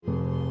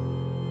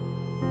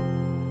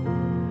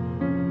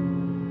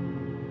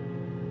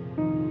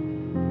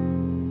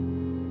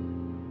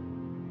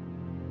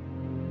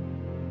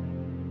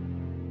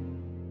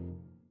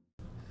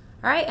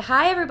All right,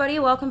 hi everybody.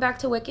 Welcome back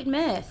to Wicked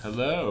Myth.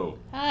 Hello.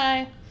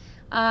 Hi.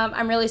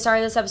 I'm really sorry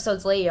this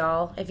episode's late,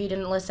 y'all. If you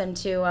didn't listen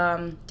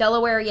to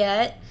Delaware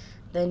yet,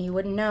 then you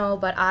wouldn't know.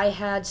 But I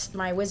had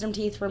my wisdom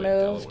teeth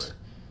removed. Delaware.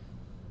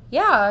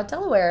 Yeah,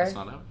 Delaware. It's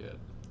not out yet.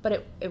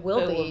 But it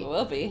will be. It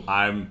will be.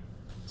 I'm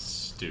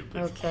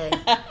stupid. Okay.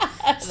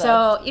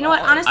 So, you know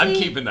what? Honestly, I'm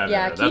keeping that in.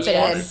 Yeah, keep That's it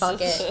fine. in. Fuck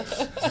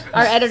it.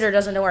 Our editor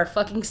doesn't know our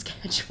fucking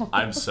schedule.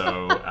 I'm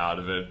so out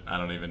of it. I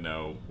don't even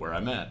know where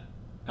I'm at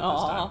this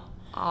time.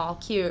 Aw,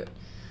 cute.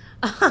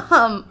 Who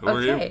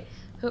are you? Okay.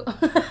 Who?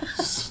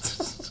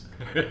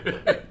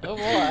 Oh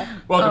boy.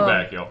 Welcome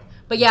back, y'all.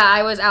 But yeah,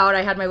 I was out.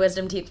 I had my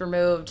wisdom teeth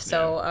removed,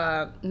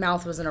 so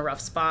mouth was in a rough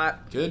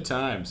spot. Good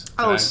times.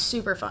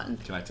 Super fun.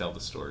 Can I tell the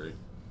story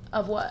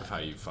Of what? of how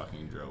you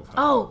fucking drove home?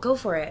 Oh, go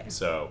for it.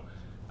 So,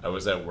 I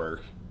was at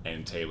work,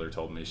 and Taylor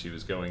told me she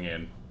was going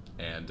in,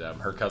 and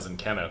her cousin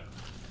Kenna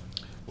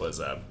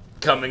was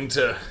coming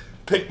to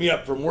pick me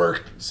up from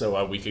work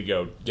so we could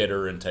go get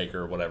her and take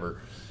her or whatever.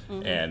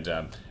 Mm-hmm.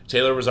 And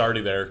Taylor was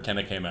already there.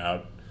 Kenna came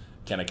out.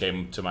 Kenna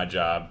came to my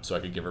job so I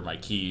could give her my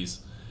keys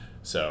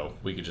so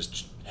we could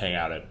just hang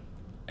out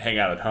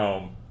at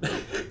home.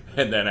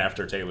 And then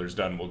after Taylor's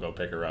done, we'll go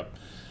pick her up.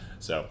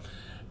 So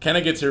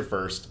Kenna gets here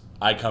first.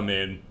 I come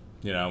in,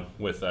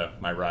 with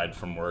my ride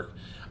from work.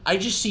 I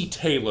just see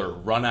Taylor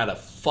run out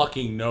of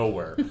fucking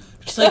nowhere.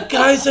 She's like,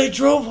 guys, I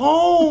drove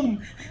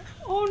home.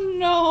 Oh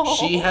no.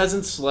 She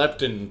hasn't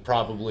slept in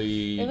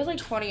probably... It was like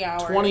 20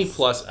 hours. 20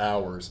 plus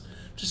hours.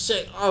 Just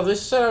say, they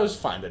said I was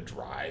fine to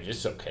drive.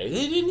 It's okay.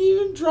 They didn't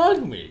even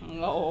drug me.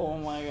 Oh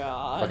my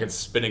god. Fucking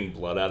spitting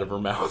blood out of her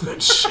mouth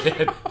and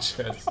shit.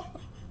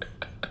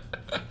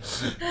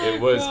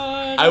 It was...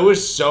 God. I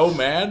was so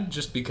mad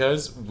just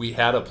because we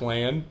had a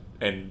plan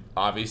and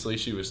obviously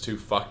she was too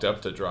fucked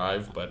up to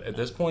drive, but at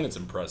this point it's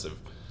impressive.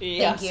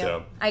 Yeah. Thank you.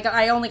 So.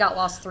 I only got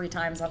lost 3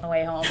 times on the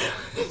way home.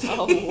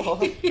 Oh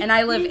Lord. And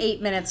I live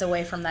 8 minutes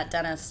away from that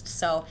dentist,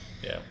 so...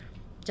 Yeah.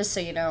 Just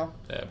so you know.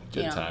 Yeah,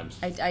 good times.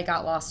 I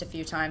got lost a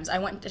few times. I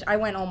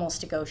went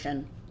almost to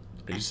Goshen.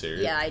 Are you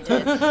serious? Yeah, I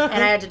did. And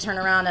I had to turn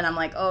around and I'm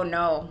like, oh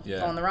no,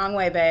 going the wrong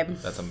way, babe.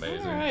 That's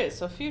amazing. Alright,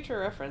 so future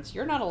reference.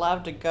 You're not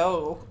allowed to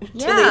go to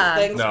Yeah.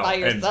 these things No, by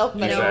yourself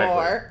and-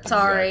 anymore.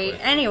 Sorry.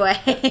 Exactly.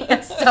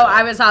 Anyway, so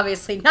I was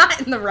obviously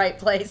not in the right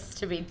place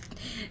to be,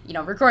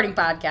 recording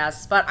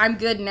podcasts, but I'm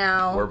good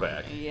now. We're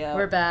back. Yeah.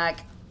 We're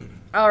back.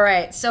 All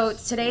right, so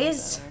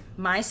today's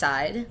my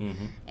side,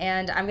 Mm-hmm.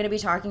 and I'm going to be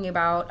talking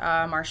about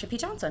Marsha P.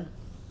 Johnson.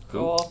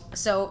 Cool.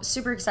 So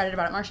super excited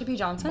about it. Marsha P.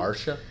 Johnson.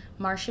 Marsha?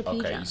 Marsha P. Okay,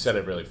 Johnson. you said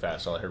it really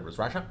fast. All I heard was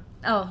Rasha.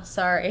 Oh,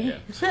 sorry.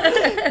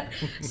 Yeah.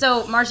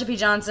 So Marsha P.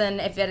 Johnson,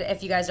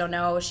 if you guys don't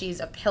know, she's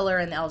a pillar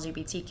in the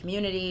LGBT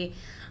community.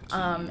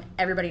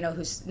 Everybody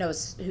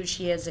knows who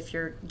she is if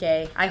you're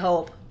gay. I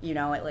hope you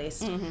know at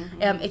least.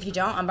 Mm-hmm. If you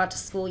don't, I'm about to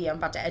school you. I'm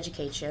about to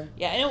educate you.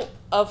 Yeah, I know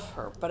of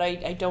her, but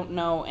I don't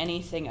know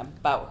anything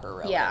about her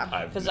really.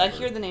 Yeah. Because I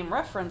hear the name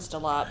referenced a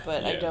lot,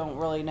 but I Yeah. don't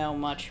really know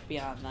much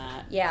beyond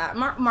that. Yeah,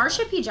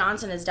 Marsha P.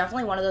 Johnson is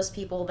definitely one of those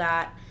people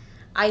that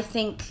I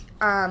think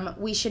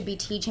we should be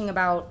teaching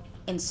about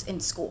in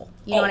school.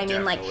 You know what I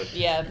mean? Definitely. Like,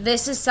 Yeah.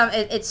 this is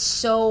it's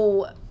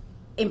so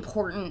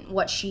important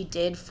what she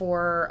did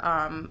for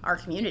our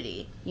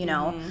community.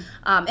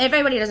 If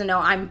anybody doesn't know,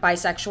 I'm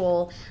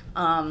bisexual.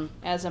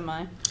 As am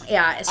I.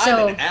 Yeah,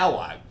 so I'm an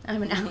ally.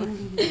 I'm an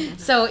ally.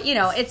 So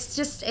it's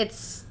just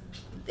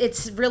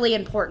it's really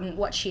important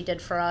what she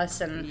did for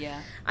us, and Yeah.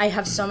 I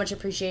have so much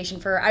appreciation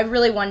for her. I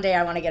really one day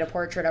I want to get a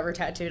portrait of her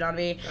tattooed on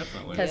me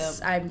Definitely.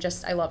 because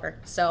I love her.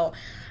 So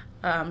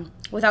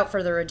without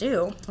further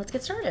ado, let's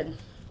get started.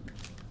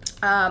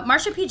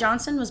 Marsha P.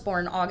 Johnson was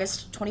born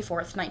August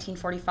 24th,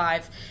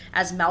 1945,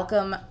 as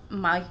Malcolm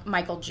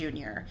Michael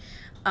Jr.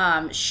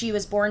 She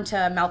was born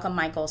to Malcolm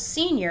Michael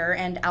Sr.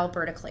 and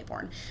Alberta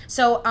Claiborne.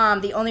 So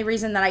the only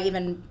reason that I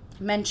even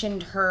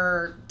mentioned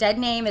her dead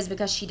name is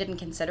because she didn't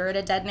consider it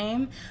a dead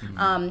name.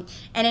 And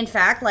in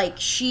fact,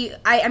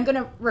 I'm going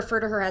to refer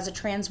to her as a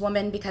trans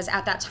woman because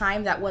at that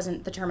time that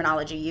wasn't the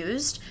terminology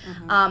used.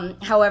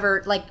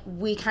 However,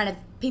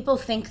 people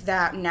think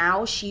that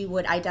now she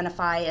would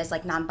identify as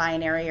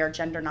non-binary or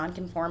gender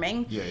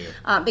non-conforming.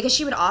 Yeah. Because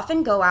she would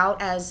often go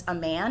out as a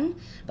man,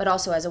 but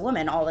also as a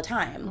woman all the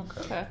time.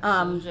 Okay.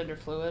 So gender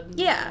fluid.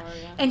 Yeah.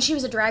 And she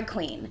was a drag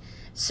queen.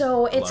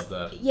 So it's,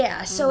 love that.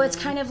 yeah, so it's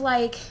kind of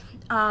like,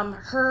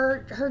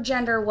 her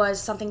gender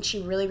was something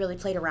she really, really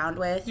played around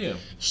with. Yeah.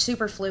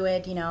 Super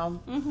fluid,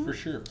 For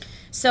sure.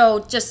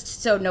 So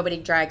just so nobody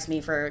drags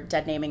me for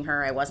dead naming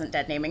her, I wasn't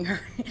dead naming her.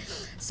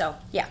 So,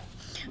 yeah.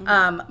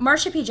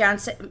 Marsha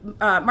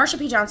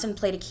P. Johnson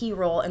played a key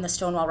role in the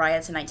Stonewall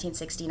riots in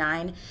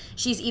 1969.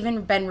 She's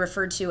even been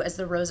referred to as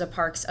the Rosa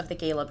Parks of the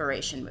gay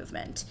liberation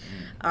movement.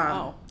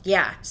 Wow.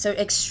 Yeah, so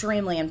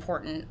extremely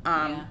important.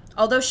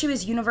 Although she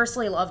was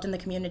universally loved in the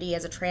community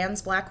as a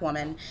trans black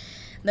woman,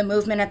 the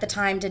movement at the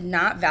time did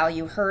not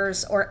value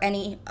hers or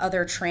any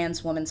other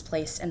trans woman's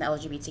place in the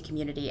LGBT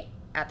community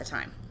at the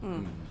time.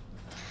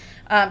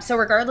 So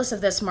regardless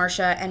of this,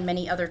 Marsha and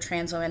many other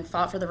trans women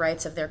fought for the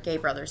rights of their gay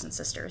brothers and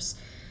sisters.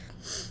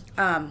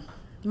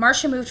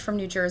 Marsha moved from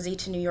New Jersey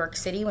to New York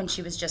City when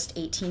she was just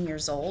 18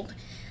 years old.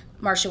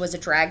 Marsha was a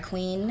drag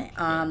queen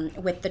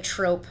with the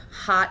trope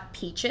Hot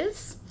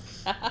Peaches.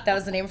 That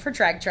was the name of her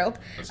drag trope.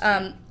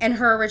 And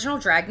her original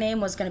drag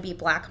name was going to be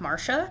Black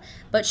Marsha,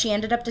 but she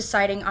ended up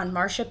deciding on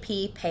Marsha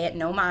P. Pay It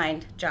No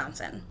Mind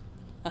Johnson.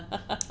 Love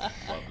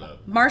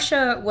that.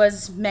 Marsha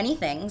was many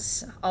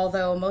things,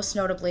 although most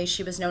notably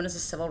she was known as a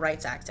civil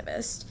rights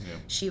activist. Yeah.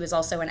 She was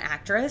also an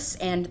actress,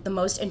 and the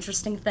most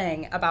interesting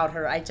thing about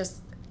her, I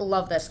just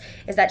love this,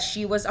 is that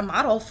she was a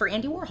model for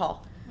Andy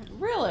Warhol.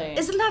 Really?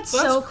 Isn't that That's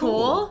so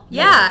cool. cool?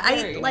 Yeah, Yeah,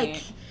 I very like.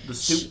 neat. The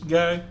suit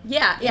guy?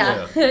 Yeah.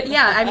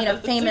 Yeah, I mean, a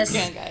famous,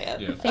 Superman guy, yeah.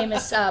 Yeah.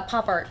 famous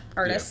pop art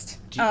artist.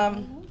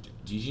 Did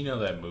you know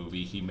that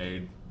movie he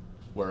made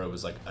where it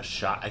was like a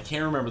shot? I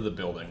can't remember the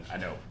building. I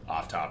know,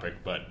 off topic,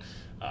 but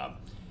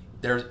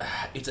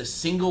it's a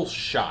single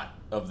shot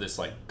of this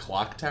like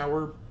clock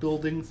tower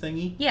building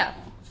thingy Yeah,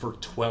 for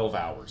 12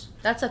 hours.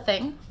 that's a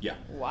thing. Yeah.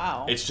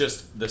 Wow. It's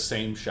just the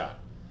same shot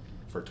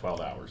for 12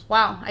 hours.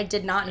 Wow, I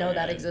did not know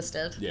that And-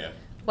 existed. Yeah.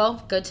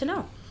 Well, good to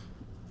know.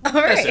 All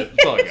That's right. it.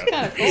 That's all I got.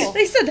 Kind of cool.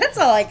 They said that's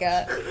all I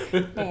got.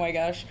 Oh my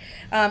gosh.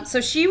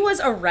 So she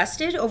was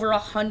arrested over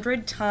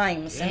 100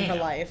 times in her Damn.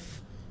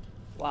 life.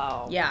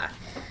 Wow. Yeah.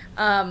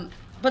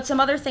 But some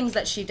other things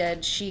that she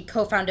did, she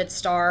co-founded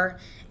Star,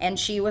 and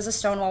she was a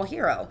Stonewall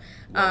hero.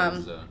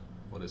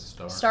 What is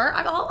Star? Star,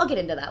 I'll get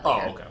into that Oh,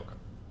 later. okay.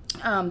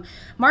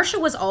 Marsha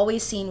was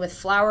always seen with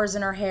flowers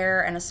in her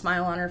hair and a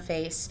smile on her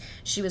face.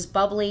 She was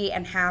bubbly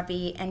and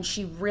happy, and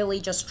she really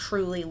just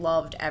truly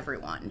loved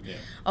everyone. Yeah.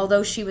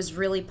 Although she was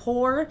really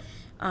poor,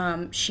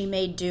 she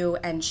made do,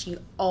 and she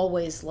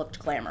always looked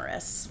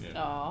glamorous.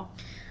 Aw.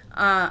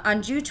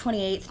 On June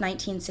 28th,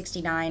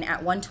 1969,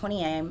 at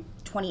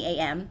 1:20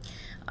 a.m.,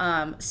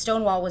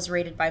 Stonewall was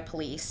raided by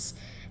police.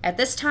 At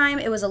this time,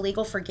 it was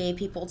illegal for gay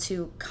people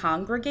to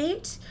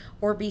congregate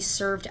or be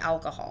served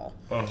alcohol.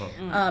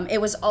 It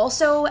was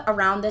also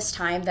around this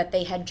time that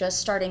they had just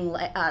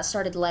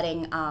started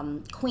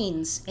letting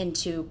queens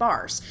into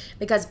bars.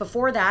 Because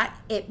before that,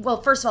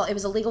 first of all, it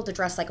was illegal to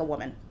dress like a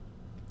woman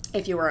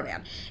if you were a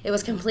man. It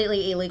was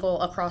completely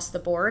illegal across the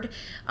board.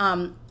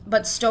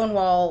 But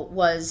Stonewall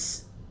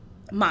was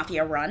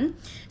mafia run,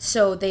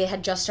 so they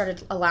had just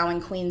started allowing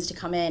queens to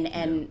come in,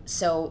 and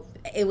so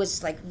it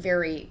was like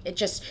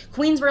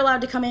queens were allowed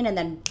to come in, and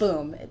then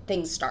boom,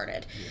 things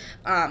started.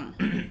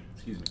 Excuse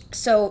me.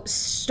 So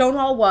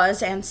Stonewall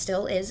was and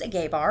still is a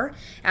gay bar.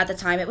 At the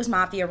time, it was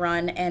mafia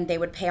run, and they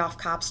would pay off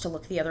cops to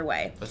look the other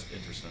way. That's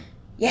interesting.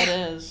 Yeah, It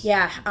is.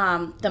 Yeah,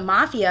 the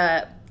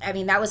mafia. I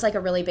mean, that was like a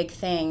really big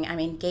thing. I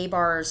mean, gay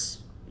bars.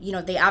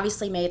 They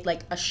obviously made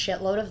like a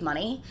shitload of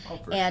money, Oh,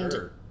 for and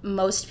sure.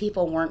 most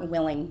people weren't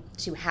willing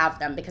to have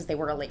them because they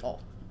were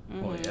illegal.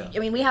 Well, yeah. I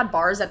mean, we had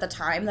bars at the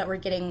time that were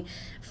getting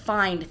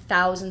fined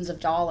thousands of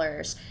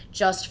dollars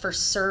just for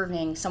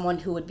serving someone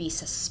who would be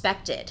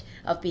suspected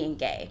of being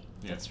gay.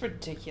 That's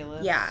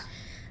ridiculous.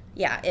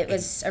 Yeah, it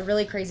was a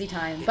really crazy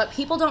time. But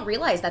people don't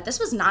realize that this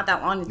was not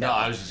that long ago. No,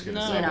 I was just gonna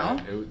No. say You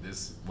know?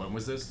 that. When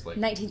was this? Like,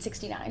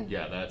 1969.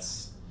 yeah, that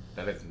is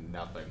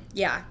nothing.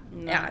 Yeah,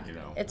 No. yeah, You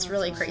know. it's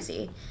really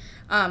crazy.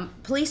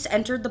 Police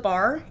entered the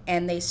bar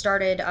and they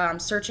started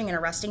searching and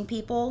arresting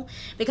people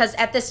because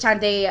at this time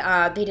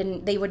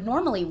they would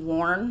normally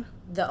warn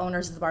the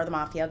owners of the bar, the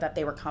mafia, that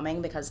they were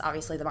coming because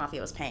obviously the mafia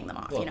was paying them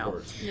off, Well, of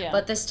course. Yeah.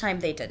 But this time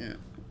they didn't.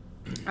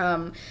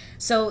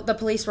 So the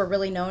police were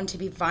really known to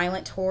be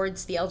violent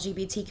towards the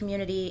LGBT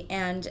community,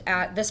 and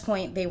at this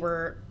point they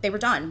were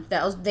done.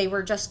 They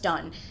were just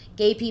done.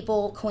 Gay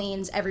people,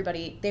 queens,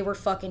 everybody, they were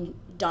fucking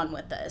done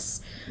with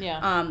this.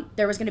 Yeah.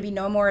 There was going to be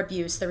no more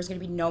abuse. There was going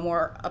to be no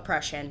more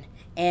oppression,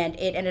 and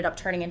it ended up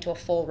turning into a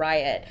full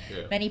riot.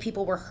 Yeah. Many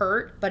people were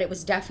hurt, but it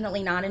was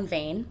definitely not in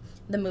vain.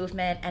 The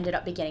movement ended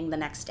up beginning the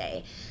next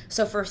day.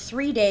 So for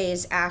 3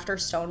 days after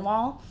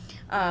Stonewall,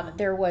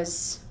 there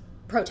was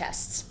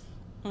protests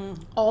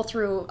all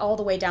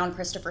the way down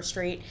Christopher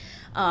Street.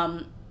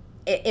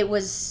 It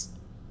was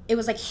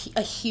like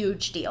a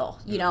huge deal,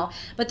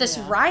 But this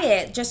Yeah.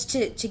 riot, just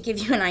to give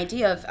you an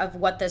idea of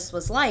what this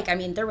was like, I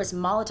mean, there was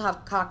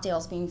Molotov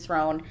cocktails being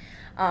thrown.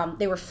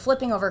 They were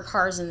flipping over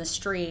cars in the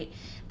street.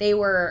 They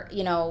were,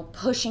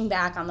 pushing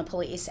back on the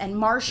police. And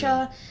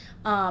Marsha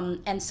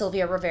and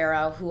Sylvia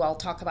Rivera, who I'll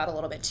talk about a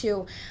little bit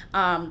too,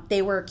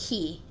 they were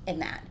key in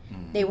that.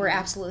 They were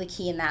absolutely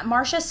key in that.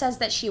 Marsha says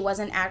that she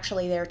wasn't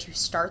actually there to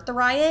start the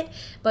riot,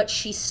 but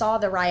she saw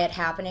the riot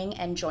happening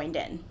and joined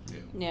in.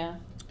 Yeah.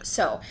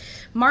 So,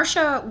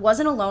 Marsha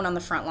wasn't alone on the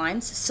front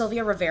lines.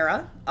 Sylvia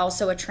Rivera,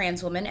 also a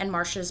trans woman and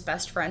Marsha's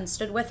best friend,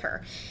 stood with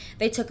her.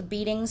 They took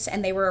beatings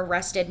and they were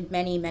arrested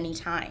many, many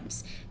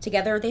times.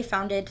 Together, they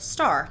founded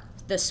STAR,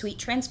 the Sweet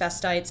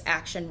Transvestites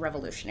Action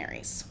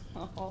Revolutionaries.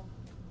 Oh.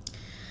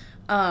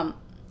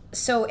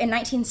 So in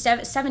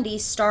 1970,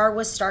 STAR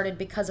was started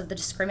because of the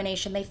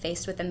discrimination they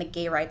faced within the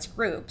gay rights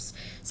groups.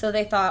 So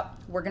they thought,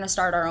 we're going to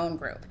start our own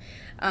group.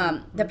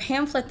 The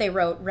pamphlet they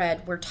wrote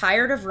read, "We're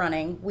tired of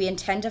running. We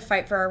intend to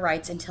fight for our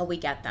rights until we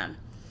get them."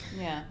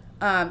 Yeah.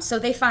 So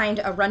they find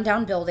a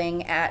rundown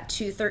building at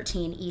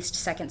 213 East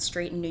 2nd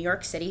Street in New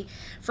York City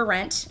for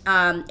rent.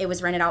 It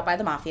was rented out by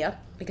the mafia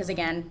because,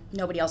 again,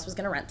 nobody else was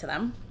going to rent to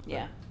them.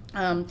 Yeah.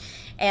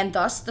 And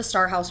thus the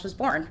Star House was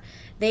born.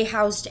 They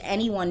housed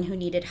anyone who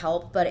needed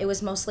help, but it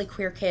was mostly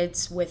queer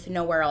kids with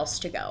nowhere else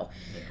to go.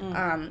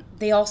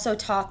 They also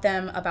taught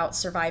them about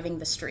surviving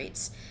the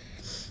streets.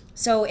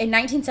 So in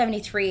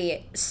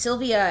 1973,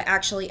 Sylvia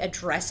actually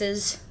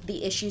addresses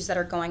the issues that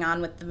are going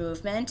on with the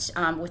movement,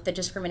 with the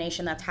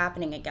discrimination that's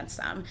happening against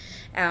them,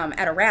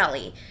 at a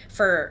rally.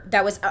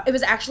 It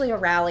was actually a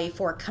rally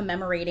for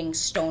commemorating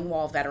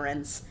Stonewall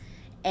veterans.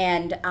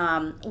 And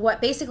what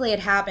basically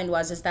had happened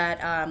is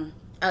that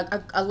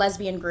a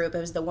lesbian group, it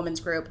was the women's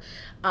group,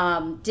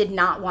 did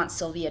not want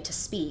Sylvia to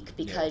speak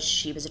because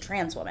she was a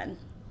trans woman.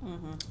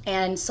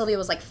 And Sylvia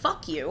was like,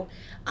 fuck you.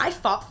 I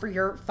fought for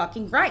your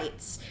fucking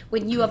rights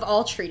when you have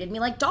all treated me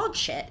like dog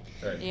shit.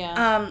 Right.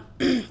 Yeah.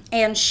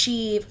 And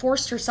she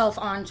forced herself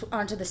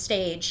onto the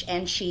stage,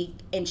 and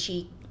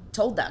she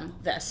told them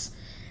this.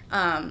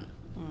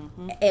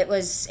 It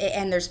was,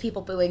 and there's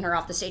people booing her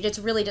off the stage. It's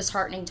really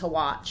disheartening to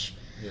watch.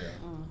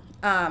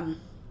 Yeah.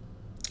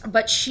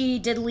 But she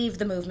did leave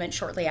the movement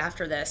shortly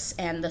after this,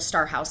 and the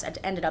Star House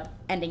ended up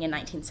ending in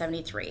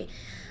 1973.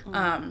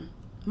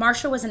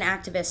 Marsha was an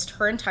activist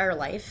her entire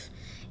life.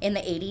 In the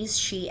 80s,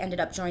 she ended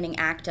up joining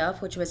ACT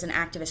UP, which was an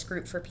activist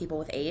group for people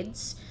with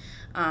AIDS.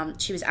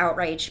 She was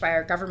outraged by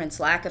our government's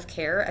lack of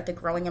care at the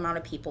growing amount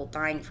of people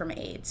dying from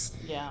AIDS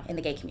in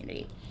the gay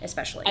community,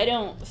 especially. I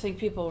don't think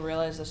people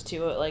realize this,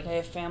 too. Like, I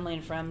have family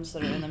and friends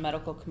that are in the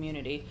medical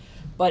community,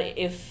 but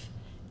if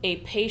a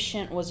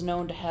patient was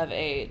known to have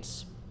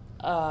AIDS,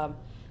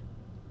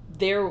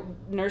 their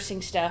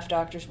nursing staff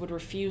doctors would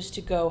refuse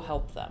to go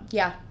help them.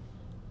 Yeah.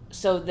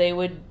 So they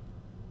would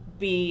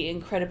be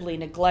incredibly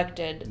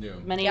neglected. Yeah.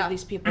 Many of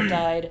these people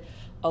died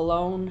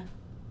alone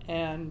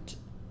and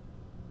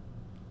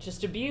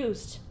just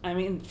abused. I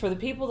mean, for the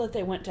people that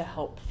they went to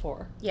help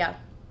for. Yeah.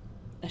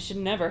 That should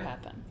never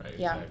happen. Right,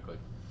 Yeah. exactly.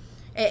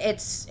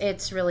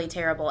 It's really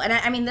terrible. And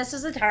I mean, this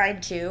is a time,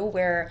 too,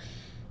 where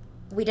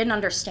we didn't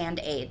understand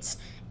AIDS.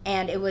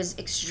 And it was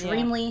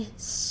extremely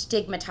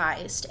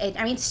stigmatized.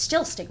 I mean,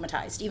 still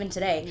stigmatized, even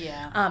today.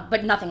 Yeah.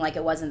 But nothing like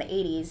it was in the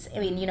 80s. I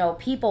mean,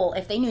 people,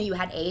 if they knew you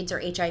had AIDS or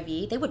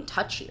HIV, they wouldn't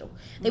touch you.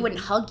 They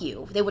wouldn't hug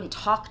you. They wouldn't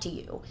talk to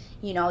you.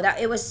 That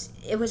it was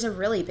a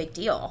really big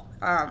deal.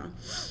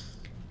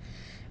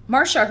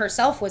 Marsha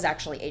herself was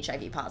actually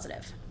HIV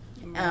positive.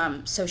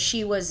 So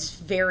she was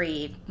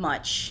very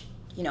much,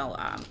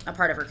 a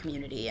part of her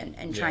community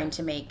and trying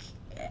to make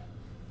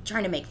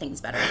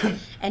things better.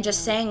 And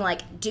just saying,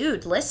 like,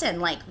 dude, listen,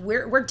 like,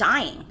 we're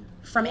dying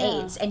from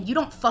AIDS, and you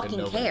don't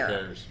fucking care.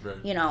 Cares, right.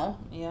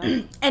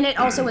 Yeah. And it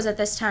also was at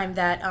this time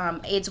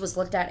that AIDS was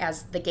looked at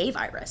as the gay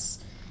virus,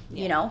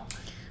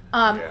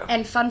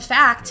 And fun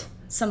fact,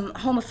 some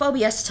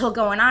homophobia still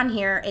going on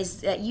here,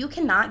 is that you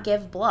cannot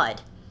give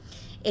blood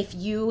if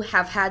you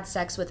have had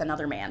sex with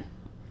another man.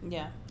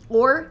 Yeah.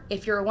 Or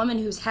if you're a woman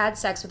who's had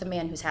sex with a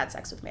man who's had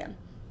sex with a man.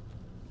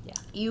 Yeah.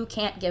 You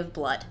can't give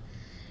blood.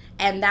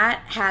 And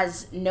that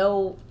has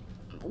no...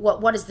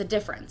 What is the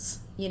difference?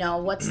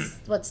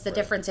 What's the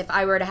difference if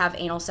I were to have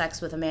anal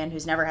sex with a man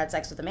who's never had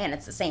sex with a man?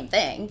 It's the same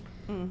thing,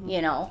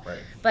 Right.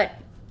 But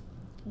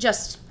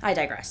I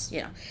digress,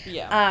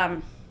 Yeah.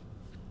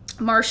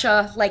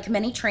 Marsha, like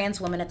many trans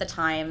women at the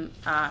time,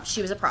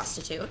 she was a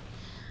prostitute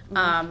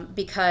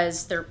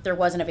because there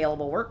wasn't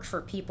available work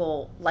for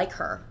people like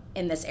her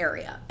in this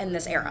era.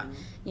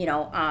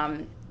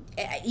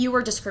 You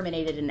were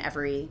discriminated in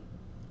every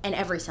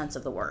sense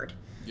of the word.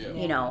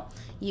 Yeah.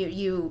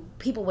 You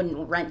people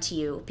wouldn't rent to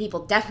you.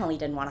 People definitely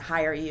didn't want to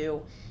hire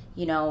you.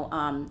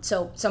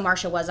 So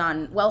Marsha was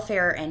on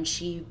welfare, and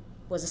she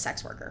was a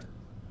sex worker.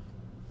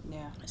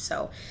 Yeah.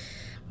 So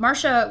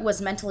Marsha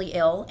was mentally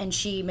ill, and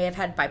she may have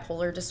had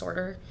bipolar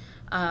disorder.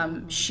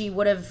 She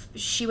would have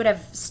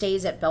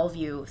stays at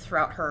Bellevue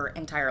throughout her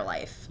entire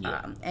life,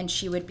 and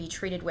she would be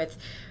treated with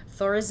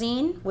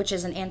Thorazine, which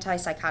is an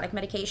antipsychotic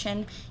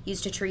medication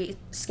used to treat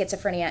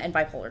schizophrenia and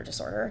bipolar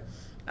disorder.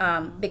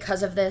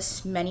 Because of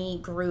this, many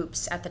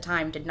groups at the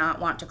time did not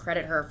want to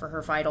credit her for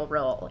her vital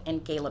role in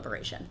gay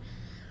liberation.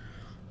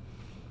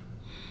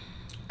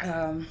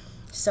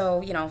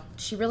 So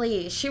she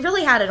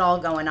really had it all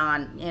going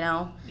on.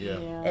 Yeah.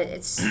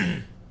 It's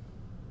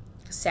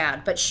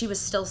sad, but she was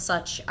still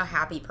such a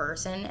happy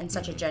person and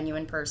such a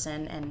genuine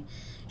person, and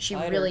she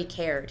really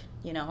cared.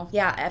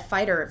 A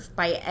fighter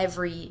by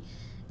every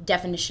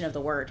definition of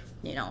the word.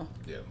 Yeah.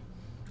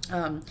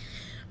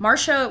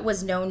 Marsha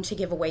was known to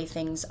give away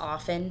things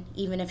often,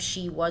 even if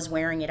she was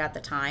wearing it at the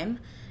time.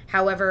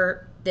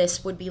 However,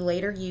 this would be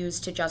later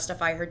used to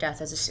justify her death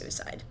as a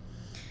suicide.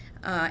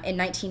 In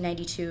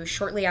 1992,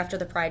 shortly after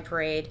the Pride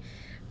Parade,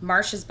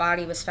 Marsha's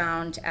body was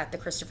found at the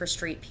Christopher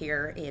Street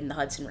Pier in the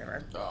Hudson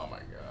River. Oh, my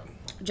God.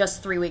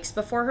 Just 3 weeks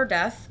before her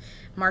death,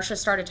 Marsha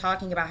started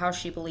talking about how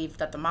she believed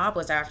that the mob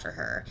was after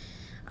her.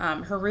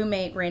 Her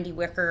roommate, Randy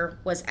Wicker,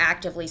 was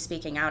actively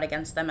speaking out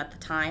against them at the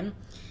time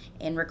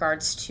in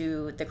regards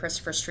to the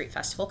Christopher Street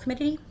Festival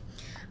Committee.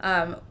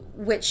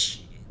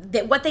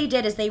 What they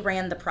did is they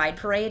ran the Pride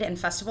Parade and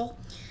Festival.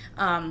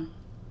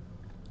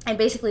 And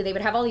basically, they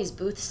would have all these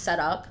booths set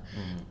up,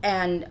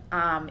 and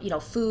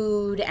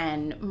food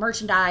and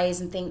merchandise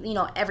and things,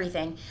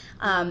 everything,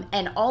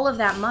 and all of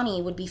that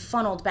money would be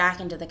funneled back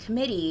into the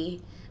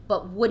committee,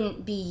 but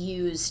wouldn't be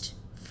used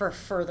for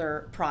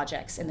further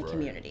projects in the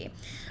community.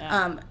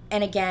 Yeah.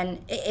 And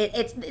again,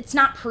 it's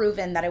not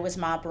proven that it was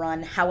mob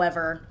run.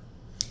 However,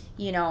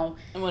 And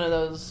one of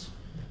those,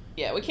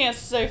 we can't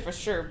say for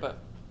sure, but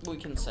we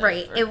can say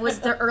right. For, It was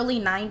the early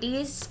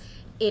 '90s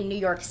in New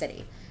York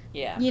City.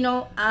 Yeah.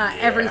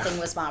 Everything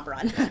was mob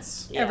run.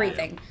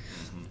 Everything.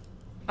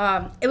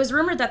 It was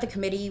rumored that the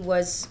committee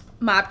was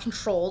mob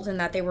controlled and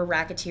that they were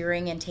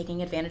racketeering and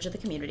taking advantage of the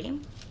community.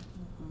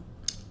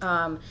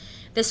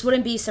 This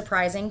wouldn't be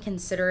surprising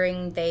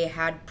considering they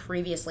had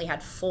previously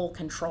had full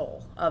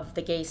control of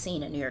the gay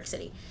scene in New York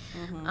City.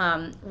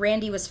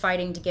 Randy was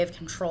fighting to give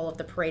control of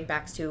the parade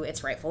back to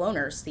its rightful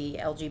owners, the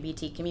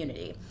LGBT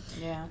community.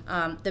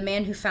 Yeah. The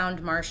man who found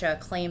Marsha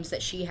claims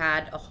that she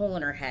had a hole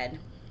in her head.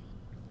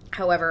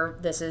 However,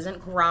 this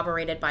isn't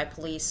corroborated by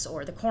police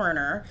or the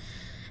coroner,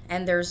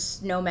 and there's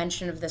no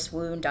mention of this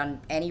wound on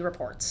any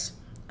reports.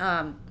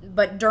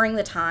 But during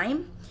the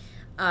time,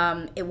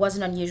 it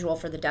wasn't unusual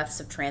for the deaths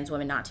of trans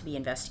women not to be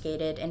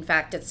investigated. In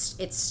fact,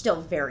 it's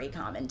still very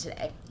common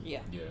today. Yeah.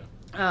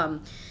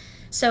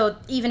 So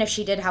even if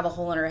she did have a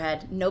hole in her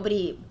head,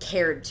 nobody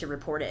cared to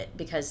report it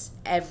because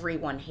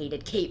everyone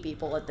hated gay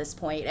people at this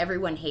point.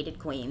 Everyone hated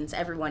queens.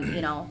 Everyone,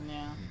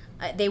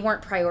 they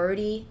weren't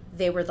priority.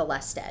 They were the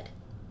less dead.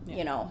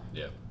 Yeah.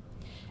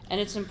 And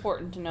it's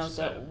important to note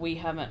that we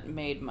haven't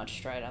made much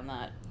stride on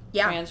that.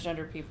 Yeah.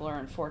 Transgender people are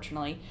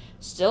unfortunately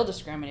still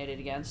discriminated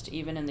against,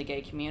 even in the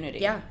gay community.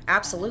 Yeah,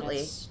 absolutely.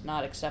 And it's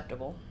not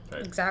acceptable.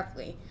 Right.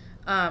 Exactly.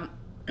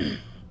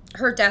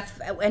 Her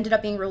death ended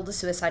up being ruled a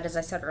suicide, as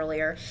I said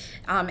earlier,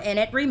 and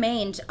it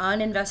remained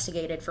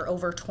uninvestigated for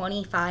over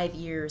 25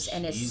 years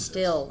and is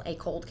still a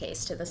cold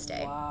case to this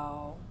day.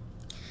 Wow.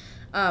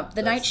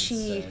 The night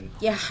she... insane.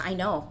 Yeah, I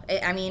know.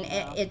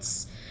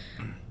 It's...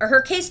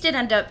 Her case did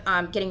end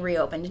up getting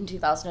reopened in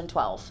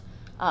 2012,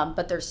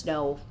 but there's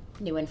no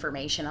new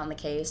information on the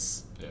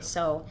case. Yeah.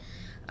 So,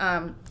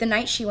 the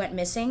night she went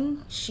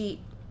missing, she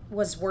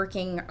was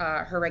working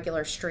her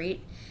regular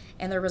street,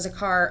 and there was a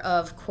car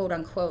of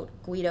quote-unquote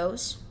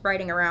Guidos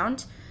riding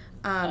around.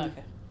 Okay.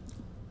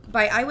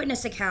 By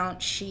eyewitness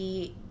account,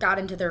 she got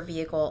into their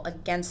vehicle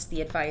against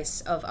the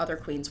advice of other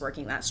queens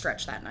working that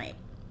stretch that night.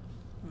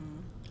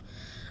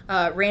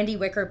 Randy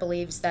Wicker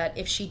believes that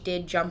if she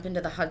did jump into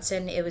the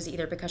Hudson, it was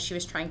either because she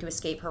was trying to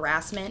escape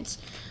harassment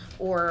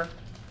or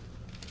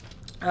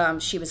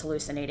she was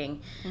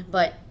hallucinating,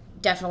 but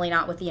definitely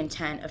not with the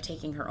intent of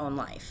taking her own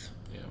life.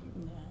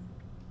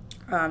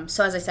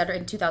 So as I said,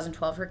 in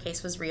 2012, her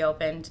case was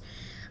reopened.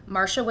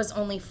 Marsha was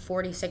only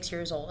 46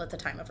 years old at the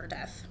time of her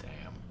death.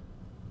 Damn.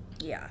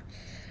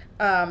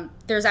 Yeah.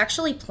 There's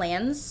actually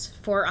plans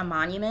for a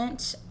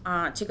monument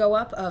to go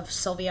up of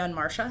Sylvia and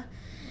Marsha,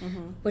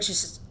 which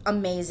is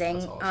amazing.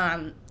 That's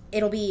awesome.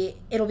 It'll be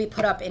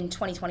put up in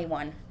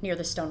 2021 near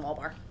the Stonewall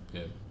Bar.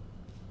 Yeah.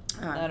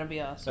 That'll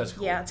be awesome. That's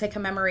cool. Yeah, to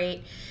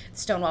commemorate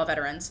Stonewall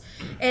veterans.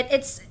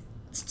 It's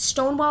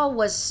Stonewall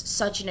was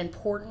such an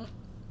important.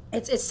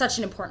 It's such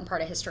an important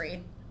part of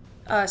history.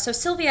 So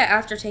Sylvia,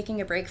 after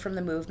taking a break from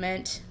the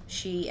movement,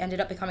 she ended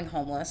up becoming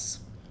homeless,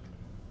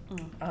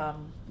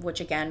 which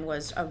again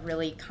was a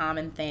really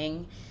common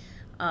thing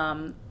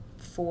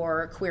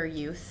for queer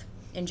youth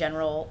in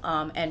general,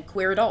 and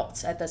queer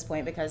adults at this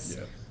point because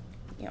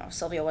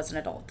Sylvia was an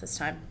adult this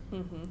time.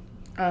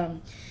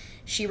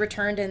 She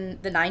returned in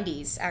the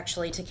 90s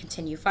actually to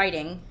continue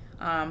fighting,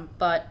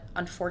 but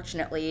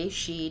unfortunately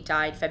she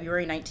died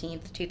February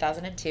 19th,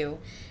 2002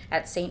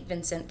 at St.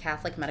 Vincent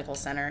Catholic Medical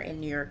Center in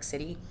New York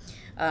City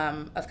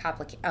of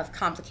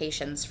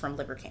complications from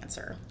liver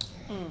cancer.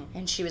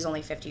 And she was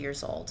only 50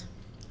 years old.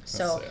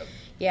 So sad.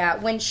 yeah,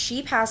 when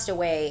she passed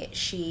away,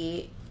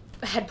 she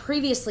had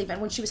previously been,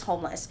 when she was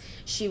homeless,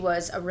 she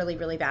was a really,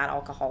 really bad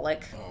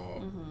alcoholic,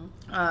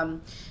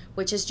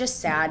 which is just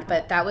sad,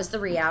 but that was the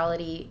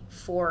reality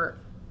for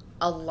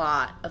a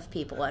lot of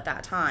people at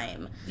that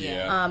time.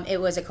 Yeah. It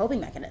was a coping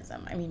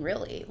mechanism. I mean,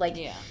 really, like,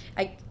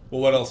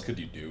 Well, what else could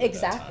you do?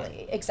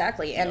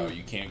 Exactly. And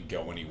you can't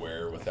go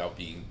anywhere without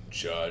being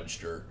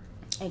judged or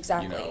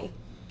exactly,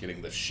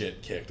 getting the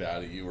shit kicked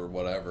out of you or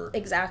whatever.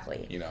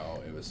 Exactly.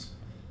 It was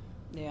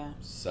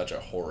such a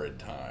horrid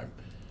time.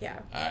 Yeah.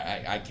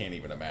 I can't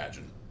even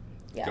imagine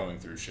going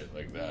through shit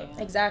like that.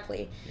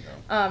 Exactly.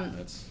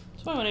 That's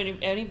why when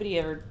anybody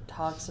ever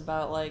talks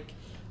about like,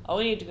 oh,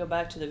 we need to go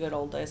back to the good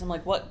old days, I'm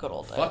like, what good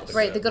old days? Fuck the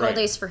Right, the good old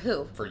days for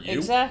who? For you?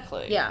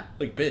 Exactly. Yeah.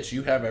 Like, bitch,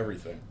 you have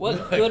everything.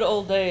 What good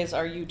old days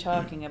are you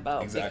talking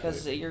about? Exactly.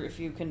 Because if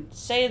you can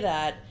say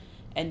that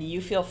and you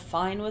feel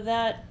fine with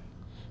that,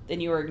 then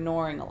you are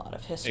ignoring a lot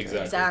of history.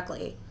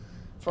 Exactly.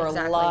 For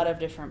a lot of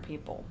different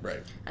people.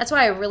 Right. That's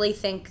why I really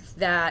think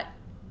that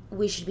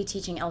we should be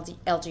teaching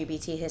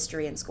LGBT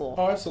history in school.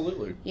 Oh,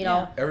 absolutely. You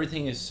know?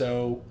 Everything is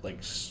so,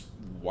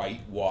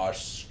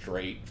 whitewashed,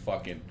 straight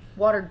fucking...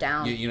 Watered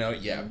down. You know,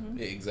 yeah,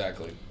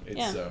 exactly.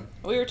 It's,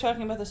 we were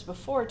talking about this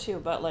before, too,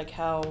 about, like,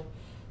 how...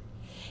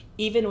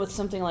 Even with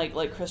something like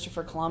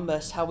Christopher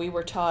Columbus, how we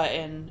were taught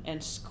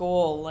in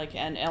school, like,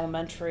 and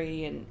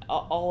elementary, and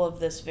all of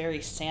this very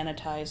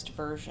sanitized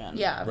version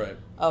right.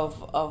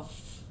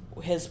 of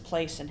his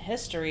place in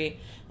history.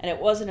 And it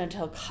wasn't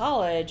until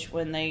college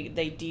when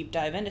they deep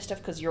dive into stuff,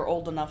 because you're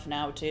old enough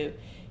now to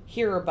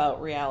hear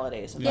about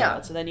realities and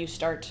that. So then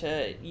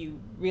you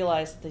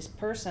realize this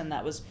person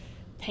that was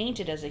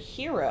painted as a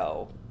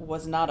hero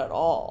was not at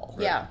all.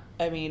 Yeah.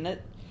 I mean,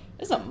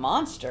 it's a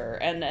monster,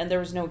 and there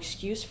was no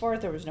excuse for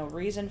it. There was no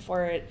reason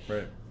for it.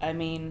 Right. I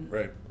mean,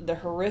 Right. the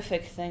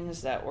horrific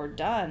things that were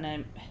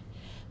done.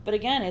 But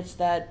again, it's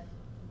that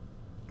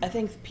I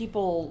think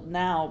people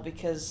now,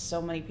 because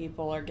so many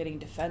people are getting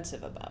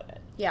defensive about it.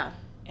 Yeah.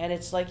 And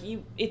it's like,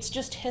 it's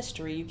just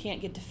history. You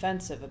can't get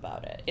defensive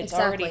about it. It's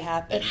Exactly. already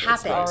happened. It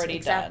happened. It's already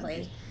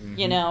Exactly. done.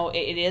 You know,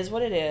 it is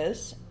what it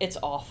is. It's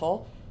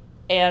awful.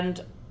 And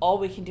all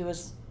we can do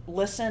is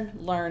listen,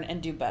 learn,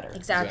 and do better.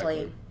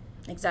 Exactly.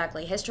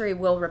 History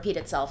will repeat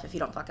itself if you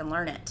don't fucking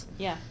learn it.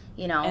 Yeah.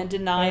 You know? And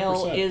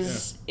denial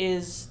 100%,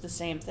 is the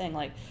same thing.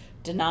 Like,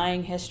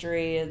 denying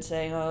history and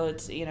saying, oh,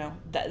 it's, you know,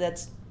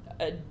 that's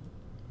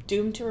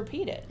doomed to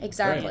repeat it.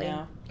 Exactly. You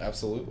know?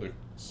 Absolutely.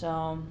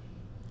 So...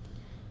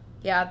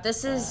 Yeah,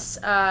 this is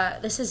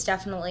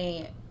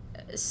definitely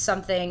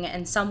something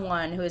and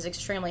someone who is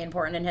extremely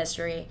important in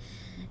history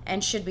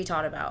and should be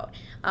taught about.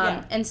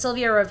 And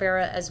Sylvia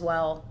Rivera as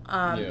well.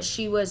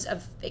 She was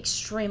an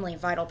extremely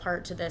vital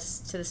part to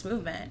this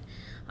movement.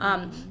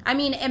 I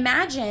mean,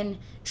 imagine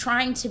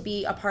trying to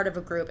be a part of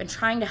a group and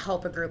trying to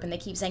help a group, and they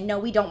keep saying, no,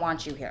 we don't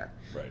want you here.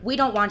 Right. We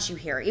don't want you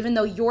here, even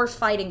though you're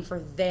fighting for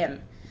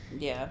them.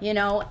 Yeah. You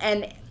know,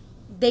 and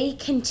they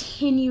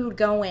continued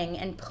going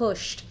and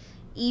pushed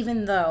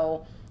even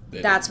though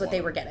that's what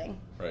they were getting.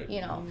 Right. You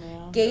know,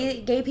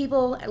 Yeah. gay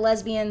people,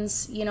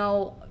 lesbians, you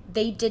know,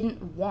 they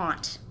didn't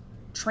want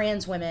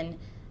trans women,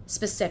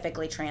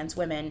 specifically trans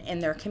women, in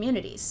their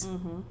communities.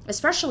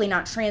 Especially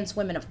not trans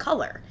women of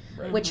color,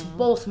 Right. which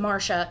both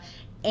Marsha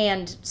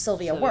and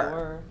Sylvia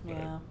were.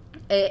 Yeah.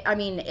 I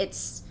mean,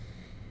 it's...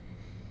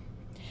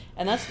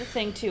 And that's the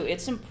thing, too.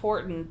 It's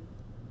important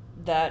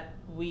that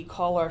we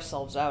call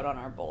ourselves out on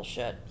our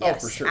bullshit.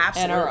 Yes, for sure.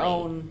 absolutely. And our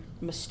own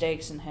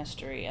mistakes in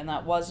history. And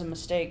that was a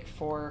mistake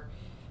for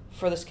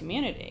this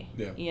community.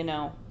 Yeah. You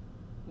know,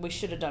 we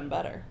should have done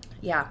better.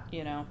 Yeah,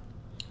 You know,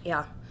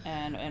 yeah.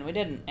 and we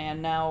didn't.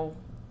 And now,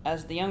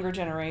 as the younger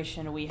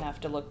generation, we have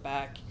to look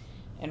back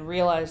and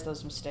realize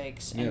those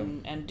mistakes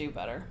and do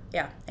better.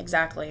 Yeah,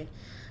 exactly.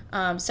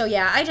 So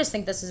yeah, I just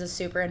think this is a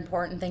super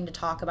important thing to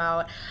talk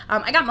about.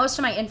 I got most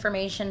of my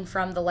information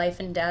from the life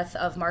and death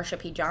of Marsha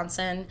P.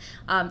 Johnson.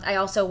 I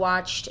also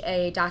watched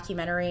a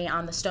documentary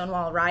on the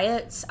Stonewall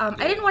riots.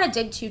 I didn't want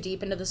to dig too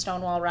deep into the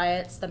Stonewall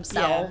riots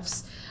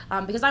themselves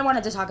because I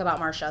wanted to talk about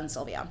Marsha and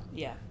Sylvia.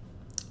 Yeah.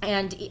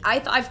 And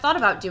I've thought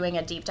about doing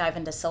a deep dive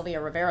into Sylvia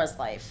Rivera's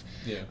life.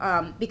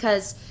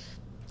 Because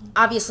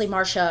obviously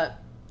Marsha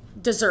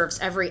deserves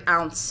every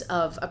ounce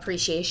of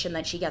appreciation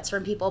that she gets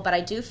from people, but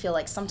I do feel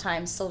like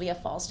sometimes Sylvia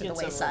falls to the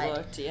wayside.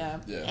 Overlooked, yeah.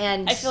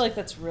 And I feel like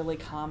that's really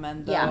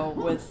common though Yeah.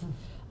 with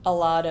a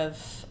lot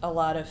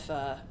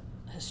of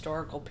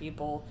historical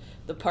people,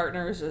 the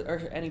partners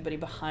or anybody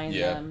behind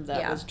them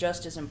that was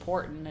just as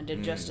important and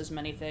did just as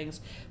many things,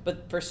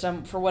 but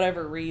for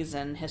whatever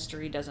reason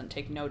history doesn't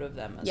take note of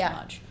them as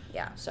much.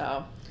 Yeah.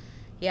 So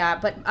Yeah,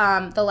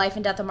 but The Life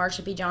and Death of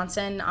Marsha P.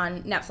 Johnson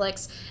on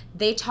Netflix,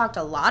 they talked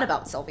a lot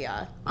about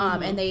Sylvia.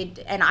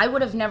 And I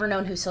would have never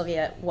known who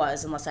Sylvia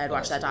was unless I had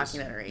watched that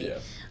documentary.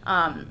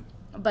 Yeah.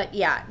 But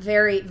yeah,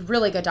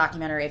 really good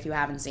documentary. If you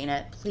haven't seen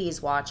it, please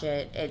watch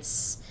it.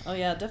 It's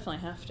definitely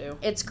have to.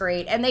 It's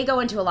great, and they go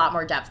into a lot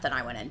more depth than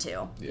I went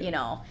into. Yeah. You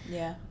know.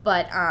 Yeah.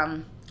 But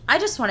I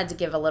just wanted to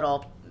give a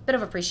little bit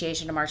of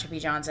appreciation to Marsha P.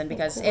 Johnson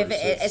because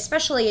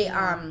especially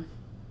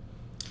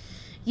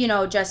you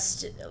know,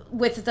 just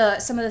with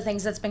some of the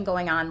things that's been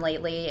going on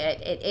lately,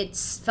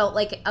 it's felt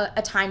like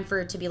a time for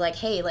it to be like,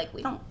 hey, like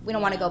we don't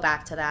want to go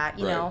back to that,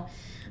 you know.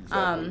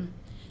 Exactly.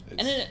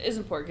 And it is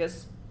important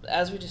because,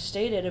 as we just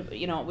stated,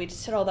 you know, we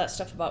said all that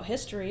stuff about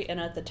history, and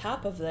at the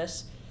top of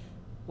this,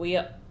 we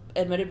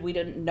admitted we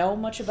didn't know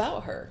much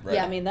about her. Right.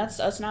 I mean, that's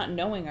us not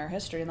knowing our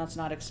history, and that's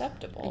not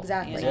acceptable.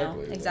 Exactly. You know?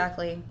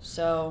 Exactly.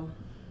 So,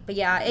 but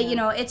yeah, you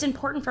know, it's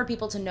important for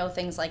people to know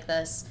things like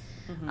this.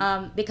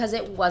 Because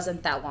it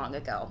wasn't that long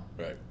ago.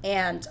 Right.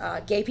 And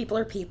gay people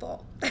are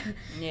people.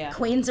 Yeah.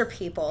 Queens are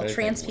people.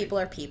 Trans we- people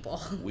are people.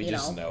 We you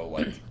just know?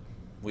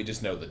 we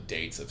just know the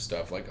dates of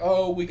stuff like,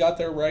 oh, we got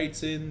their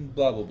rights in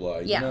blah blah blah.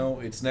 Yeah. You know,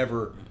 it's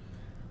never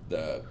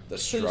the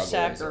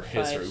struggles or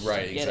history.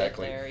 Right, to get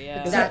exactly. It there,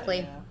 yeah.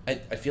 Exactly. Yeah.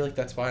 I feel like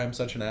that's why I'm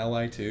such an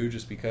ally too,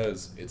 just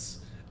because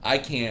I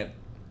can't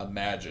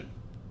imagine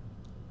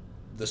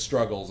the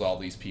struggles all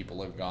these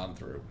people have gone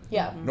through.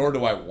 Yeah. Nor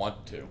do I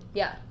want to.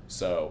 Yeah.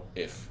 So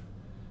if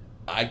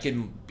I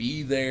can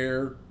be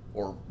there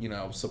or, you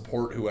know,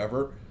 support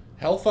whoever,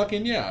 hell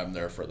fucking yeah, I'm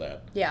there for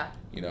that. Yeah.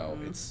 You know,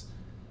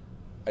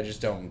 I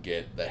just don't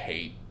get the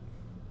hate,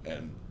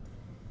 and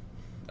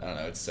I don't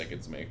know, it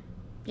sickens me.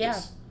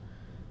 Yeah.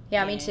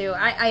 Yeah, me too.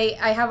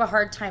 I have a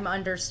hard time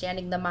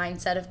understanding the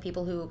mindset of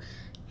people who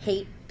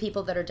hate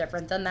people that are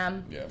different than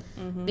them. Yeah.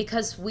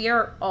 Because we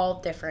are all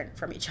different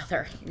from each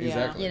other.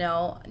 Exactly. You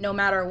know, no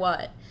matter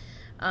what.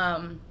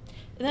 And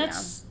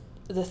that's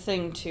the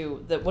thing,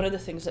 too, that one of the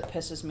things that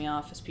pisses me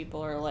off is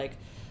people are like,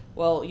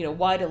 well, you know,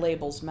 why do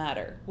labels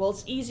matter? Well,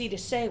 it's easy to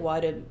say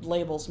why do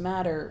labels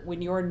matter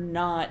when you're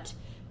not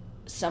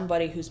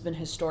somebody who's been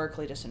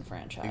historically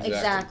disenfranchised.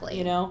 Exactly.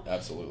 You know?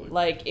 Absolutely.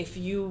 Like, if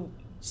you...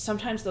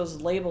 Sometimes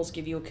those labels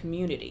give you a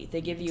community.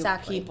 They give you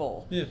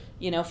people. Yeah.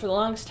 You know, for the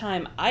longest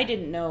time, I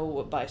didn't know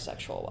what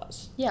bisexual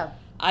was. Yeah.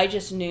 I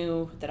just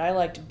knew that I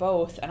liked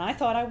both, and I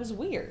thought I was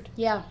weird.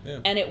 Yeah.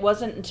 And it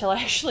wasn't until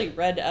I actually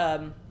read...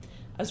 I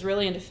was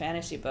really into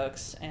fantasy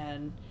books,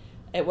 and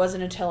it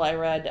wasn't until I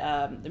read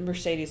the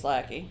Mercedes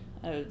Lackey.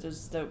 It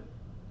was the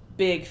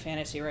big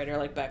fantasy writer,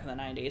 like, back in the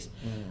 90s.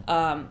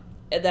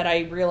 That I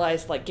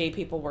realized, like, gay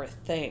people were a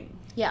thing.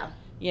 Yeah.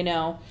 You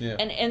know? Yeah.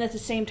 And at the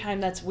same time,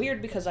 that's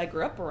weird because I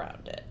grew up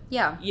around it.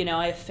 Yeah. You know,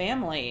 I have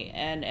family,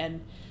 and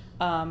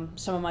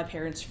some of my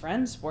parents'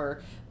 friends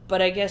were.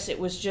 But I guess it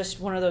was just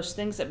one of those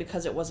things that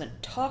because it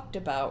wasn't talked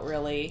about,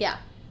 really,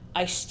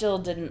 I still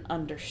didn't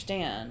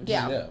understand.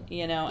 Yeah.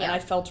 You know? And I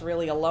felt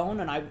really alone,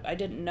 and I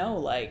didn't know,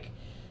 like,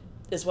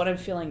 is what I'm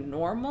feeling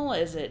normal?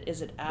 Is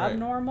it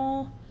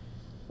abnormal? Right.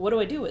 What do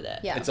I do with it?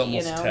 Yeah. It's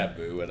almost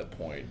taboo at a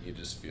point. You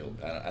just feel,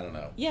 I don't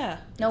know. Yeah.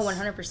 No,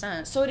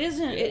 100%. So it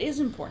is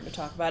important to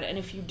talk about it. And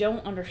if you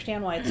don't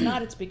understand why it's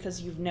not, it's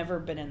because you've never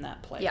been in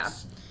that place. Yeah.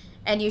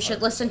 And you should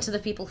 100%. Listen to the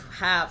people who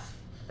have.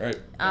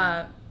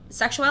 Right.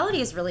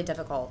 Sexuality is really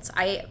difficult.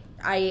 I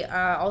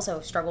also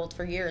struggled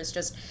for years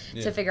just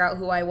to figure out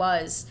who I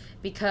was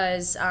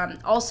because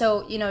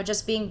also, you know,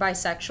 just being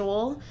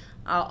bisexual,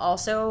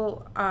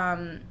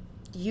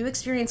 you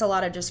experience a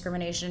lot of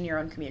discrimination in your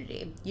own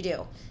community. You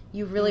do.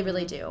 You really,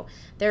 really do.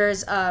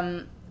 There's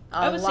I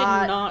would say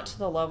not to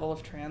the level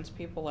of trans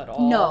people at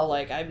all. No.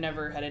 Like, I've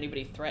never had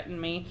anybody threaten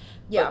me.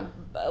 Yeah.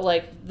 But,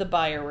 like, the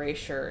bi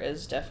erasure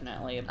is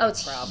definitely a big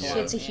problem.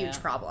 It's a huge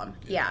problem.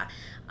 Yeah.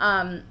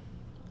 I'm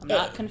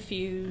not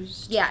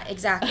confused. Yeah,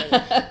 exactly.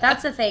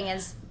 That's the thing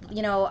is,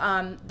 you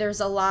know,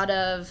 there's a lot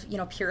of, you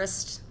know,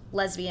 purist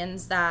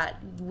lesbians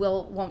that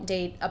won't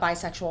date a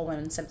bisexual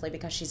woman simply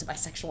because she's a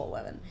bisexual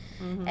woman.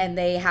 And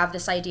they have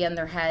this idea in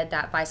their head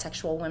that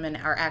bisexual women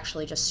are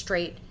actually just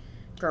straight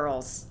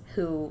girls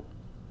who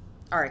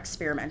are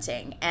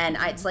experimenting. And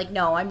it's like,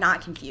 no, I'm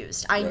not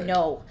confused. I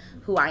know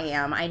who I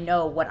am. I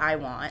know what I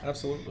want.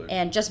 Absolutely.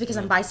 And just because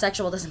I'm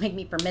bisexual doesn't make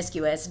me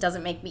promiscuous. It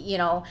doesn't make me, you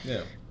know.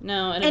 Yeah.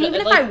 No. And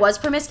even if I was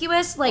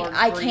promiscuous, like,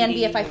 I can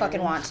be if I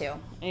fucking want to.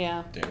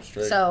 Yeah. Damn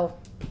straight. So,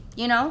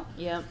 you know.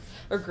 Yeah.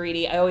 Or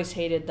greedy. I always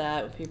hated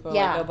that when people are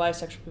like, oh,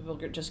 bisexual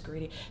people are just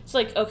greedy. It's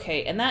like,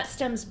 okay, and that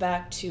stems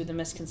back to the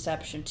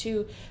misconception,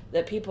 too,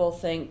 that people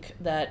think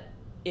that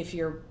if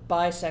you're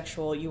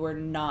bisexual, you are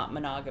not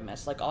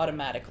monogamous, like,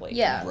 automatically.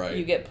 Yeah. Right.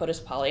 You get put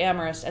as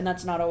polyamorous, and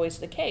that's not always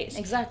the case.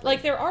 Exactly.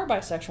 Like, there are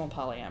bisexual and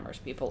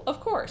polyamorous people, of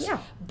course. Yeah.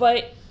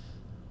 But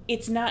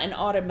it's not an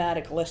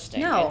automatic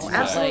listing. No, it's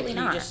absolutely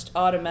not. not. You just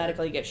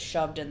automatically get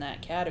shoved in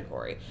that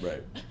category.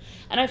 Right.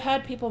 And I've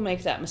had people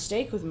make that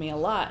mistake with me a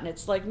lot, and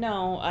it's like,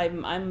 no,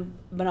 I'm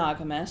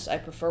monogamous. I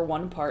prefer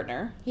one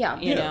partner. Yeah.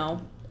 You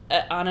know,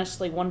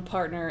 honestly, one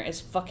partner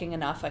is fucking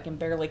enough. I can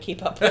barely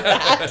keep up with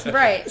that.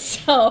 Right.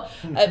 So,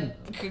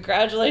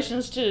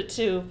 congratulations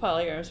to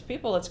polyamorous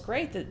people. It's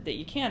great that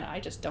you can. I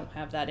just don't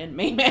have that in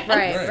me, man.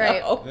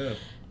 Right. Yeah.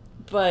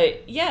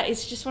 But yeah,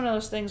 it's just one of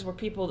those things where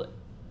people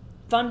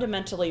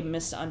fundamentally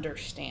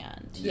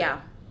misunderstand.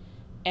 Yeah.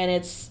 And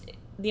it's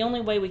the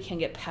only way we can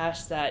get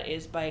past that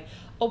is by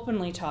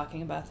openly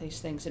talking about these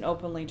things and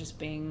openly just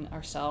being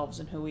ourselves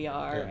and who we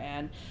are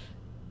and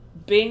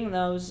being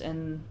those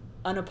in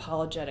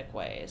unapologetic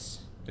ways.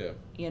 Yeah.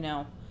 You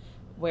know,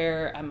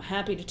 where I'm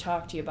happy to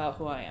talk to you about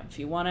who I am. If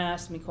you want to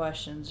ask me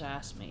questions,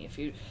 ask me. If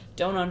you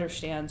don't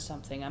understand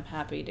something, I'm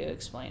happy to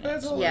explain it.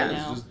 That's all Yeah. it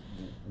is. Just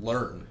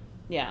learn.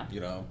 Yeah. You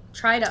know.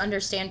 Try to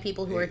understand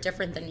people who are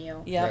different than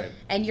you. Yeah. Right.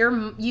 And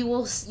you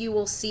will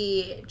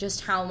see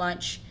just how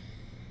much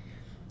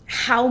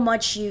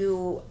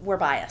you were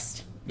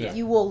biased. Yeah.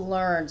 You will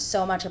learn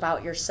so much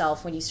about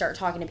yourself when you start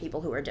talking to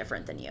people who are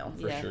different than you.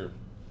 For sure.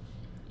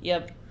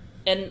 Yep.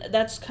 And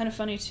that's kind of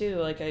funny too.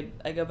 Like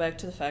I go back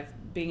to the fact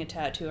being a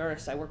tattoo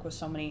artist, I work with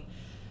so many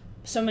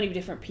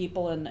different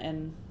people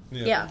and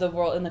the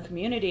world in the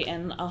community,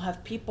 and I'll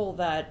have people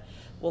that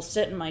will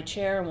sit in my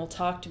chair and will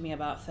talk to me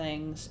about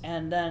things,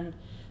 and then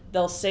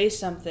they'll say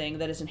something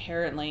that is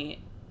inherently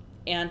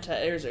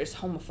is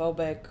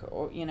homophobic,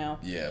 or you know.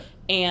 Yeah.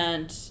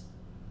 And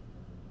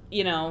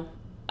you know,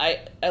 I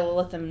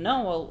let them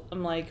know. Well,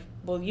 I'm like,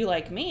 well, you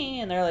like me?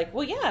 And they're like,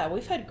 well, yeah,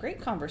 we've had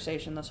great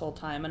conversation this whole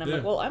time. And I'm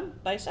like, well, I'm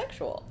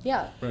bisexual.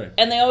 Yeah. Right.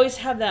 And they always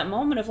have that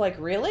moment of like,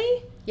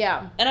 really?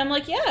 Yeah. And I'm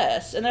like,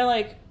 yes. And they're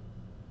like,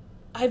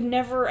 I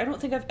don't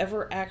think I've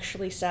ever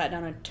actually sat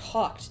down and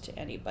talked to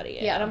anybody.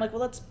 Yeah. And I'm like,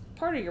 well, that's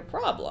part of your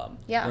problem.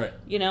 Yeah. Right.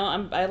 You know,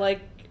 I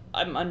like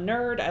I'm a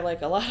nerd. I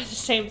like a lot of the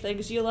same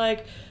things you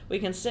like. We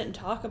can sit and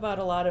talk about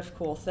a lot of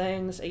cool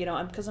things,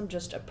 because I'm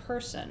just a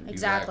person.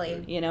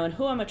 Exactly. And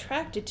who I'm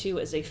attracted to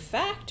is a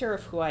factor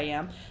of who I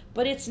am,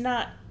 but it's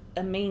not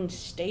a main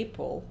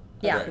staple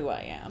of who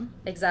I am.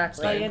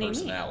 Exactly. By any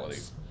personality.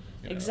 means.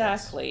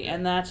 Exactly.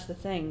 And that's the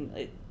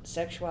thing.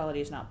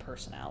 Sexuality is not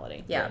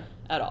personality. Yeah.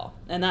 At all.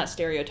 And that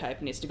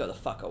stereotype needs to go the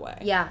fuck away.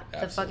 Yeah,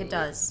 Absolutely. the fuck it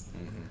does.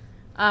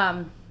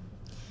 Mm-hmm.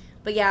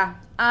 But yeah,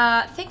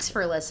 thanks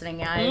for listening,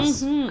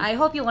 guys. I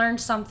hope you learned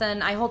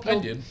something. I hope you. I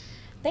did.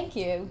 Thank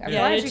you. I'm I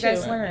glad did you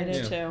guys too. learned. I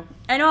did too.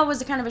 I know it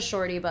was kind of a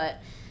shorty, but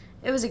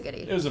it was a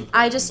goodie. It was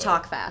important, I just though.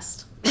 talk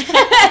fast.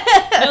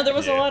 No, there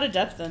was a Yeah. lot of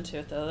depth into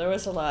it, though. There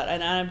was a lot,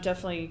 and I'm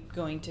definitely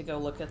going to go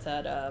look at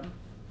that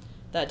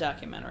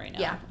documentary now.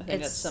 Yeah, I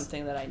think that's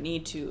something that I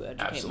need to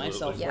educate Absolutely.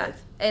 myself Yeah,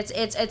 with.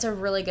 it's a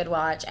really good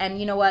watch, and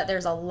you know what?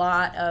 There's a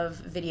lot of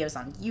videos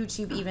on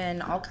YouTube,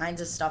 even all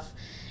kinds of stuff.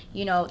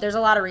 There's a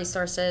lot of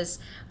resources,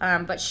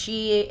 but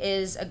she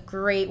is a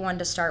great one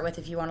to start with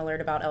if you want to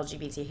learn about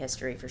LGBT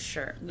history for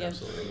sure. Yeah.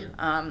 Absolutely.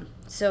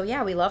 So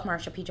yeah, we love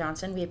Marsha P.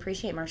 Johnson. We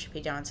appreciate Marsha P.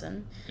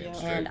 Johnson, Yeah.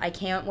 and I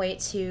can't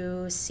wait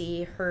to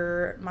see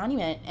her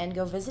monument and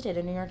go visit it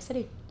in New York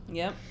City.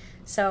 Yep.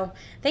 So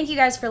thank you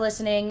guys for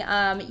listening.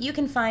 You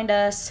can find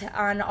us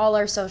on all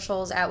our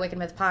socials at Wicked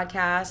Myth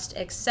Podcast,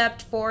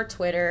 except for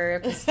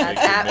Twitter, because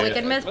that's at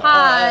Wicked Myth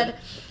Pod,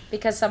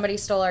 because somebody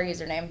stole our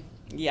username.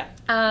 Yeah.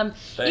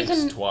 Thanks, you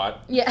can, twat.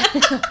 Yeah.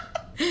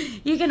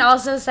 You can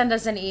also send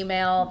us an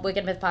email,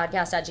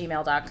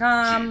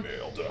 wickedmythpodcast@gmail.com.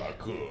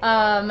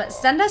 Gmail.com.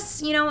 Send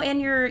us, in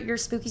your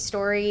spooky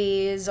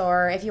stories,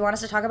 or if you want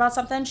us to talk about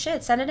something,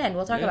 send it in.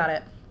 We'll talk Yeah. about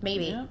it.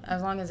 Maybe. Yeah.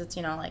 As long as it's,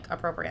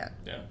 appropriate.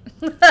 Yeah.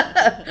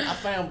 I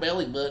found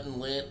belly button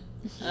lit.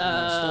 When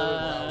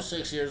I was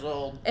 6 years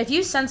old. If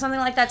you send something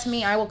like that to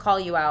me, I will call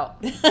you out.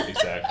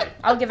 Exactly.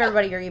 I'll give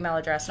everybody your email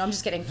address. No, I'm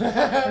just kidding.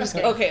 I'm just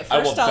kidding. Okay, I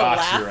will first I'll dox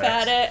laugh your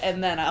at ex. it,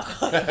 and then I'll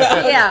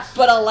Yeah.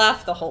 But I'll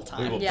laugh the whole We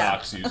time. will Yeah.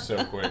 dox you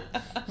so quick.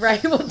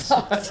 Right, we'll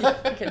talk to you.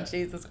 Fucking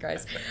Jesus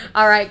Christ.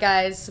 All right,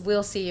 guys.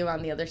 We'll see you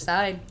on the other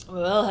side.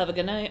 Well, have a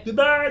good night.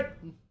 Goodbye.